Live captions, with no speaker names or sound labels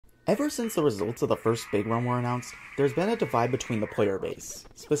Ever since the results of the first big run were announced, there's been a divide between the player base,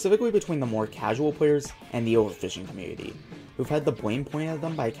 specifically between the more casual players and the overfishing community, who've had the blame pointed at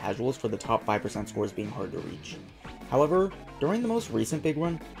them by casuals for the top 5% scores being hard to reach. However, during the most recent big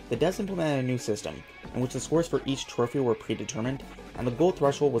run, the devs implemented a new system, in which the scores for each trophy were predetermined, and the gold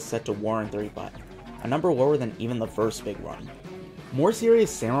threshold was set to 135, a number lower than even the first big run. More serious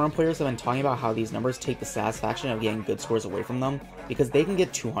Salmon players have been talking about how these numbers take the satisfaction of getting good scores away from them, because they can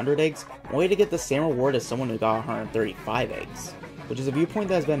get 200 eggs, only to get the same reward as someone who got 135 eggs, which is a viewpoint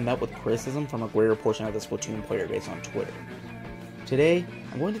that has been met with criticism from a greater portion of the Splatoon player base on Twitter. Today,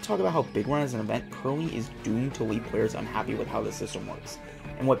 I'm going to talk about how Big Run as an event currently is doomed to leave players unhappy with how the system works,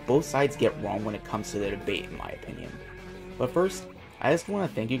 and what both sides get wrong when it comes to the debate in my opinion. But first, I just want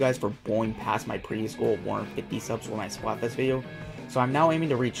to thank you guys for blowing past my previous goal of 150 subs for my Splatfest video, so I'm now aiming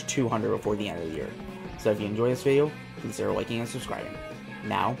to reach 200 before the end of the year. So if you enjoy this video, consider liking and subscribing.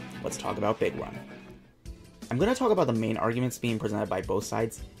 Now, let's talk about Big Run. I'm going to talk about the main arguments being presented by both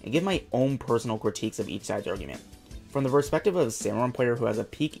sides, and give my own personal critiques of each side's argument. From the perspective of a Salmon player who has a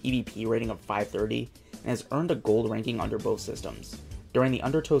peak EVP rating of 530, and has earned a gold ranking under both systems, during the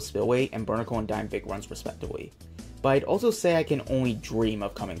Undertow Spillway and Burnicle and Dime Big Runs respectively. But I'd also say I can only dream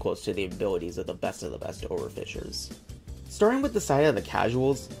of coming close to the abilities of the best overfishers. Starting with the side of the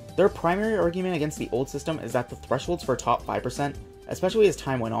casuals, their primary argument against the old system is that the thresholds for top 5%, especially as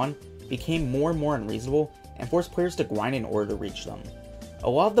time went on, became more and more unreasonable and forced players to grind in order to reach them. A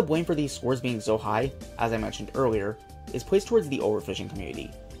lot of the blame for these scores being so high, as I mentioned earlier, is placed towards the overfishing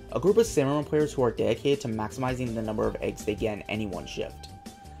community, a group of Salmon players who are dedicated to maximizing the number of eggs they get in any one shift.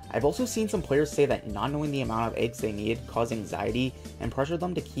 I've also seen some players say that not knowing the amount of eggs they needed caused anxiety and pressured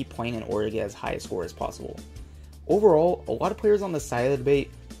them to keep playing in order to get as high a score as possible. Overall, a lot of players on the side of the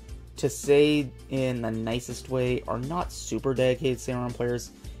debate, to say in the nicest way, are not super dedicated Salmon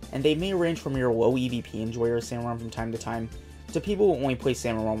players, and they may range from your low EVP enjoyer of Salmon from time to time, to people who only play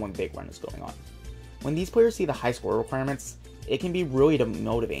Salmon when Big Run is going on. When these players see the high score requirements, it can be really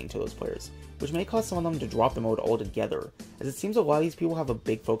demotivating to those players, which may cause some of them to drop the mode altogether, as it seems a lot of these people have a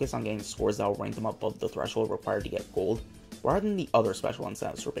big focus on getting scores that will rank them above the threshold required to get gold, rather than the other special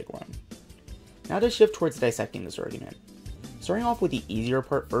incentives for Big Run. Now to shift towards dissecting this argument. Starting off with the easier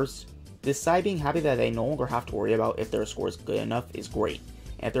part first, this side being happy that they no longer have to worry about if their score is good enough is great,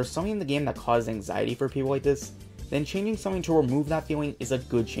 and if there's something in the game that causes anxiety for people like this, then changing something to remove that feeling is a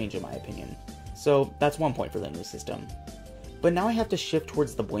good change in my opinion. So that's one point for the new system. But now I have to shift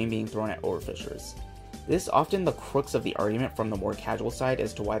towards the blame being thrown at overfishers. This is often the crux of the argument from the more casual side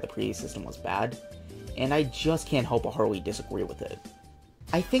as to why the previous system was bad, and I just can't help but heartily disagree with it.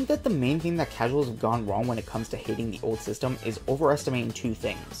 I think that the main thing that casuals have gone wrong when it comes to hating the old system is overestimating two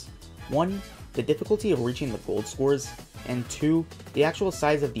things. One, the difficulty of reaching the gold scores, and two, the actual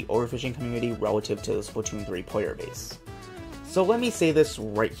size of the overfishing community relative to the Splatoon 3 player base. So let me say this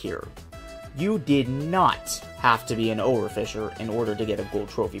right here. You did not have to be an overfisher in order to get a gold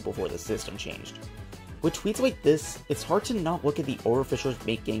trophy before the system changed. With tweets like this, it's hard to not look at the overfishers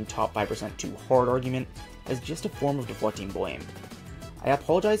make getting top 5% too hard argument as just a form of deflecting blame. I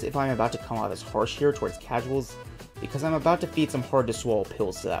apologize if I'm about to come out as harsh here towards casuals, because I'm about to feed some hard to swallow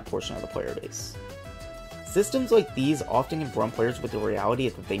pills to that portion of the player base. Systems like these often confront players with the reality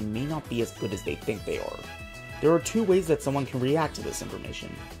that they may not be as good as they think they are. There are two ways that someone can react to this information.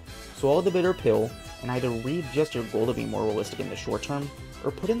 Swallow the bitter pill, and either readjust your goal to be more realistic in the short term,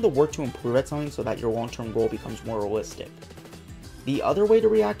 or put in the work to improve at something so that your long-term goal becomes more realistic. The other way to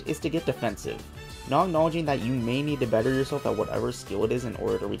react is to get defensive, not acknowledging that you may need to better yourself at whatever skill it is in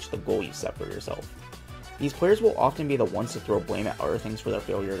order to reach the goal you set for yourself. These players will often be the ones to throw blame at other things for their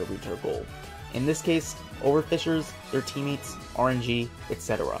failure to reach their goal. In this case, overfishers, their teammates, RNG,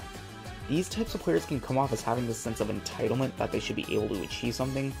 etc. These types of players can come off as having this sense of entitlement that they should be able to achieve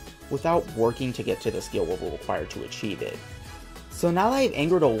something without working to get to the skill level required to achieve it. So now that I've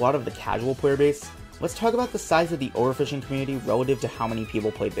angered a lot of the casual player base, let's talk about the size of the overfishing community relative to how many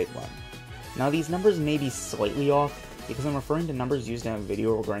people play Big Run. Now these numbers may be slightly off, because I'm referring to numbers used in a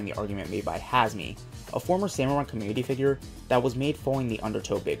video regarding the argument made by Hasme, a former Salmon Run community figure that was made following the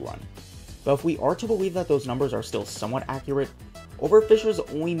Undertow Big Run. But if we are to believe that those numbers are still somewhat accurate, overfishers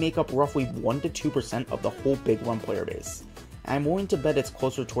only make up roughly 1 to 2% of the whole Big Run player base, and I'm willing to bet it's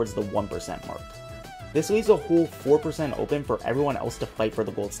closer towards the 1% mark. This leaves a whole 4% open for everyone else to fight for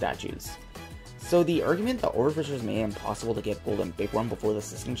the gold statues. So the argument that overfishers made it impossible to get gold in Big Run before the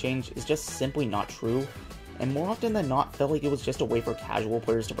system change is just simply not true, and more often than not felt like it was just a way for casual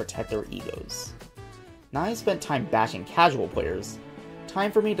players to protect their egos. Now I've spent time bashing casual players,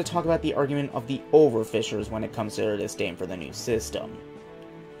 time for me to talk about the argument of the overfishers when it comes to their disdain for the new system.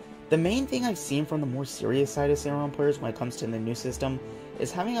 The main thing I've seen from the more serious side of Salmon players when it comes to the new system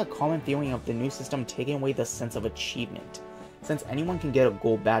is having a common feeling of the new system taking away the sense of achievement. Since anyone can get a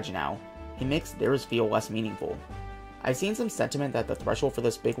gold badge now, it makes theirs feel less meaningful. I've seen some sentiment that the threshold for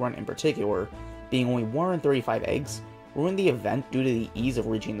this big run in particular, being only 135 eggs, ruined the event due to the ease of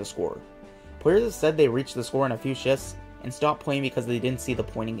reaching the score. Players have said they reached the score in a few shifts and stopped playing because they didn't see the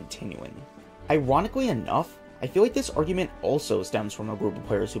point in continuing. Ironically enough, I feel like this argument also stems from a group of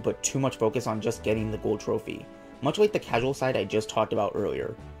players who put too much focus on just getting the gold trophy, much like the casual side I just talked about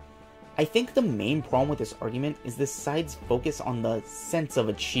earlier. I think the main problem with this argument is this side's focus on the sense of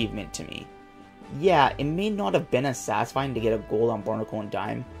achievement to me. Yeah, it may not have been as satisfying to get a gold on Barnacle and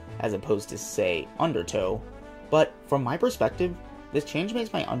Dime, as opposed to, say, Undertow, but from my perspective, this change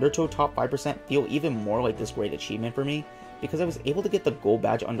makes my Undertow top 5% feel even more like this great achievement for me, because I was able to get the gold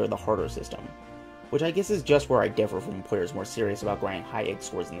badge under the harder system, which I guess is just where I differ from players more serious about grinding high egg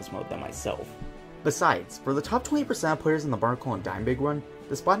scores in this mode than myself. Besides, for the top 20% of players in the Barnacle and Dime Big Run,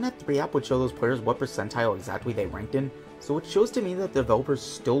 the Spotnet 3 app would show those players what percentile exactly they ranked in, so it shows to me that developers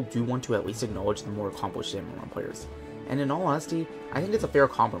still do want to at least acknowledge the more accomplished Salmon Run players, and in all honesty, I think it's a fair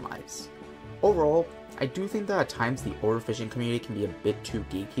compromise. Overall, I do think that at times the Overfishing community can be a bit too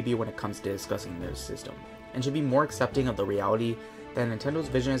gatekeepy when it comes to discussing their system, and should be more accepting of the reality that Nintendo's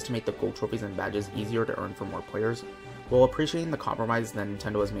vision is to make the gold trophies and badges easier to earn for more players, while appreciating the compromise that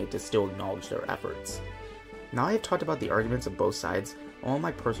Nintendo has made to still acknowledge their efforts. Now I have talked about the arguments of both sides, all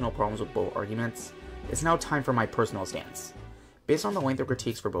my personal problems with both arguments, it's now time for my personal stance. Based on the length of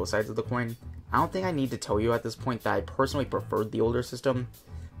critiques for both sides of the coin, I don't think I need to tell you at this point that I personally preferred the older system,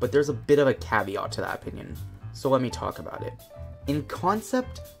 but there's a bit of a caveat to that opinion, so let me talk about it. In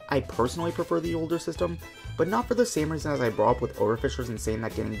concept, I personally prefer the older system, but not for the same reason as I brought up with Overfishers and saying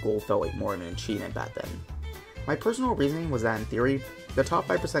that getting gold felt like more of an achievement back then. My personal reasoning was that in theory, the top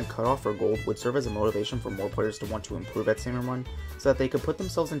 5% cutoff for gold would serve as a motivation for more players to want to improve at Salmon Run, so that they could put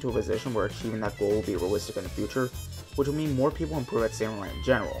themselves into a position where achieving that goal will be realistic in the future, which would mean more people improve at Salmon Run in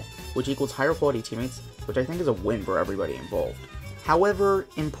general, which equals higher quality teammates, which I think is a win for everybody involved. However,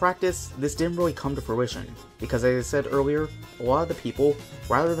 in practice, this didn't really come to fruition, because as I said earlier, a lot of the people,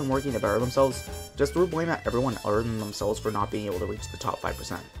 rather than working to better themselves, just threw blame at everyone other than themselves for not being able to reach the top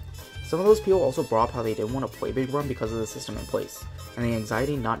 5%. Some of those people also brought up how they didn't want to play Big Run because of the system in place, and the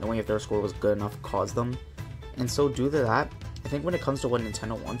anxiety not knowing if their score was good enough caused them. And so due to that, I think when it comes to what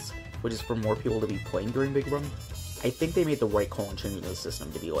Nintendo wants, which is for more people to be playing during Big Run, I think they made the right call in changing the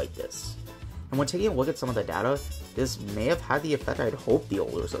system to be like this. And when taking a look at some of the data, this may have had the effect I'd hoped the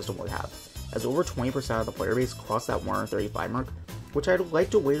older system would have, as over 20% of the player base crossed that 135 mark, which I'd like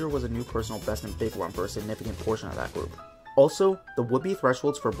to wager was a new personal best in Big Run for a significant portion of that group. Also, the would-be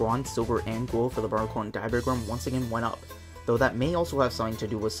thresholds for bronze, silver, and gold for the Barnacle and Dime Big Run once again went up, though that may also have something to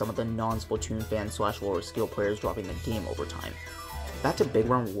do with some of the non-Splatoon fans / lower skill players dropping the game over time. Back to Big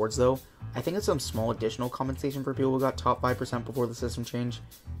Run rewards though, I think it's some small additional compensation for people who got top 5% before the system change.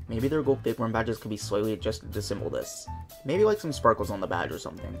 Maybe their gold Big Run badges could be slightly adjusted to symbol this. Maybe like some sparkles on the badge or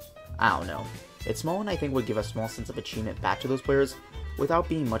something. I don't know. It's small and I think would give a small sense of achievement back to those players, without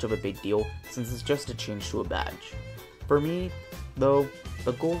being much of a big deal since it's just a change to a badge. For me, though,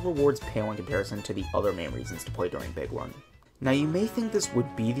 the gold rewards pale in comparison to the other main reasons to play during Big Run. Now you may think this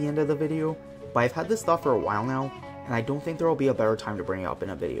would be the end of the video, but I've had this thought for a while now, and I don't think there will be a better time to bring it up in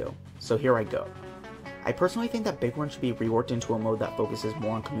a video, so here I go. I personally think that Big Run should be reworked into a mode that focuses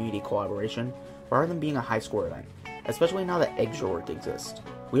more on community collaboration, rather than being a high score event, especially now that Egg Rework exists.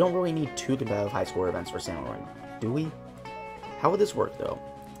 We don't really need 2 competitive high score events for Salmon Run, do we? How would this work though?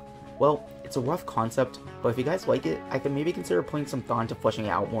 Well, it's a rough concept, but if you guys like it, I could maybe consider putting some thought into fleshing it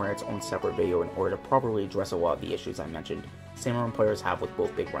out more in its own separate video in order to properly address a lot of the issues I mentioned Salmon Run players have with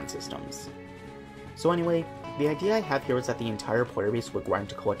both Big Run systems. So anyway, the idea I have here is that the entire player base would grind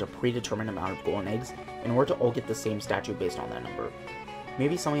to collect a predetermined amount of golden eggs in order to all get the same statue based on that number.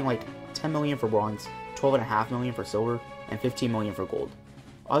 Maybe something like 10 million for bronze, 12.5 million for silver, and 15 million for gold.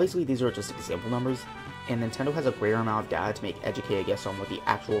 Obviously these are just example numbers, and Nintendo has a greater amount of data to make educated guesses on what the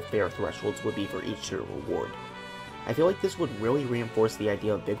actual fair thresholds would be for each tier reward. I feel like this would really reinforce the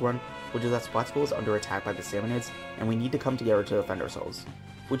idea of Big Run, which is that Splatskool is under attack by the Salmonids, and we need to come together to defend ourselves,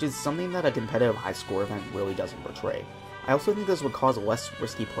 which is something that a competitive high score event really doesn't portray. I also think this would cause less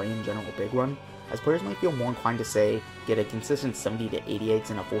risky play in general Big Run, as players might feel more inclined to say, get a consistent 70 to 80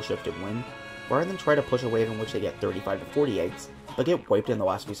 eggs in a full shift and win, rather than try to push a wave in which they get 35 to 40 eggs, but get wiped in the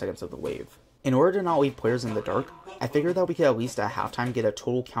last few seconds of the wave. In order to not leave players in the dark, I figured that we could at least at halftime get a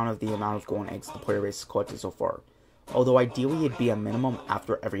total count of the amount of golden eggs the player base has collected so far, although ideally it'd be a minimum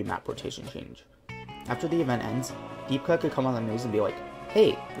after every map rotation change. After the event ends, Deep Cut could come on the news and be like,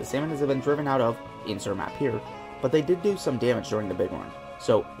 hey, the Salmon has been driven out of insert map here, but they did do some damage during the big run,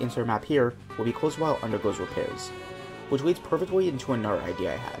 so insert map here will be closed while it undergoes repairs. Which leads perfectly into another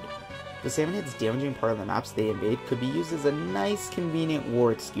idea I had. The Salmonhead's damaging part of the maps they invade could be used as a nice convenient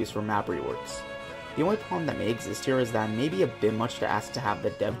war excuse for map reworks. The only problem that may exist here is that it may be a bit much to ask to have the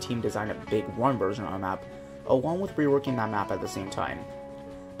dev team design a big run version of a map, along with reworking that map at the same time.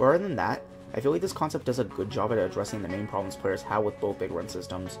 But other than that, I feel like this concept does a good job at addressing the main problems players have with both big run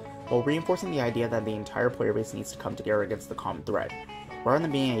systems, while reinforcing the idea that the entire player base needs to come together against the common threat, rather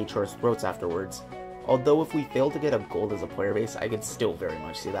than being at each other's throats afterwards. Although if we fail to get a gold as a player base, I could still very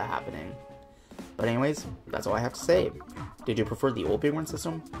much see that happening. But anyways, that's all I have to say. Did you prefer the old big run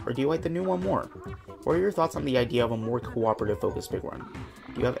system, or do you like the new one more? What are your thoughts on the idea of a more cooperative focused big run?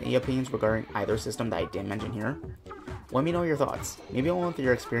 Do you have any opinions regarding either system that I didn't mention here? Let me know your thoughts. Maybe I'll want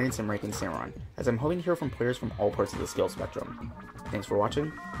your experience in ranking Salmon, as I'm hoping to hear from players from all parts of the skill spectrum. Thanks for watching,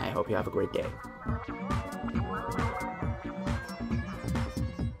 and I hope you have a great day.